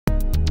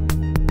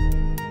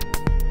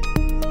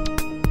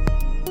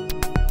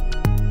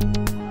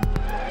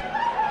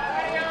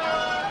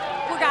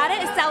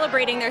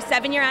celebrating their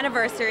 7-year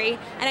anniversary,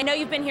 and I know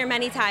you've been here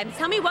many times.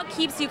 Tell me what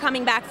keeps you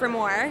coming back for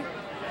more?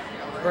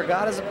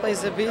 Borgata's a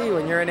place to be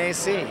when you're in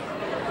AC.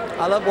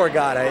 I love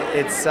Borgata.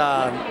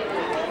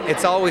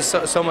 It's always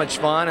so much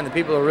fun, and the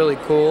people are really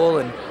cool.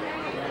 And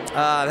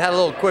had a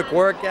little quick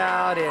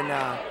workout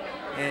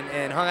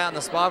and hung out in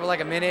the spa for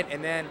like a minute,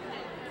 and then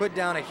put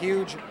down a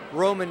huge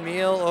Roman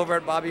meal over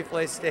at Bobby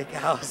Flay Steak.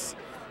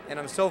 And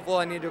I'm so full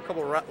I need to do a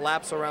couple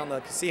laps around the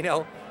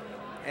casino,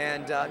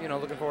 and you know,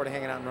 looking forward to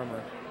hanging out in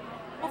mur.mur.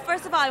 Well,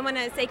 first of all, I want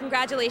to say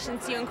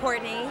congratulations to you and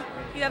Courtney.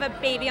 You have a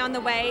baby on the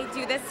way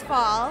due this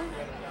fall.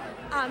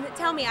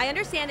 Tell me, I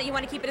understand that you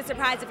want to keep it a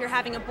surprise if you're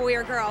having a boy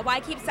or girl. Why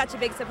keep such a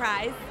big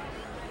surprise?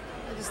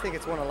 I just think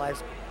it's one of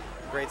life's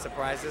great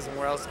surprises, and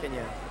where else can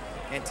you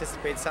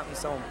anticipate something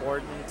so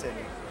important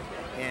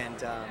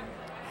and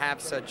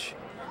have such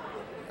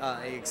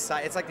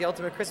it's like the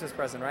ultimate Christmas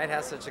present, right? It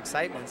has such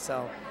excitement.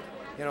 So,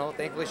 you know,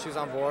 thankfully she was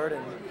on board,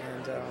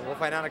 and we'll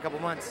find out in a couple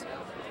months.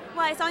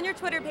 Well, I saw on your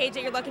Twitter page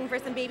that you're looking for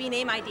some baby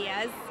name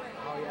ideas.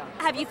 Oh yeah.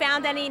 Have you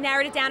found any,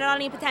 narrowed it down at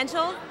any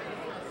potential?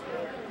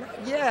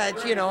 Yeah,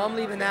 you know, I'm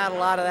leaving a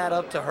lot of that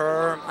up to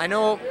her. I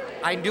know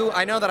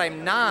that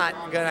I'm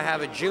not gonna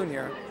have a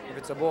junior if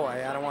it's a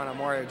boy. I don't want a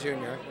Mario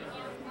Jr.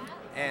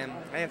 And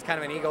I think it's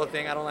kind of an ego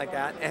thing. I don't like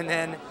that. And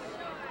then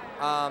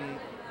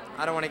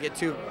I don't want to get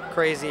too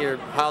crazy or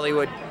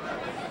Hollywood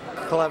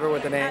clever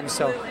with the name.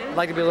 So I'd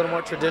like to be a little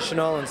more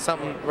traditional and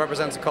something that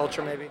represents a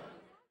culture maybe.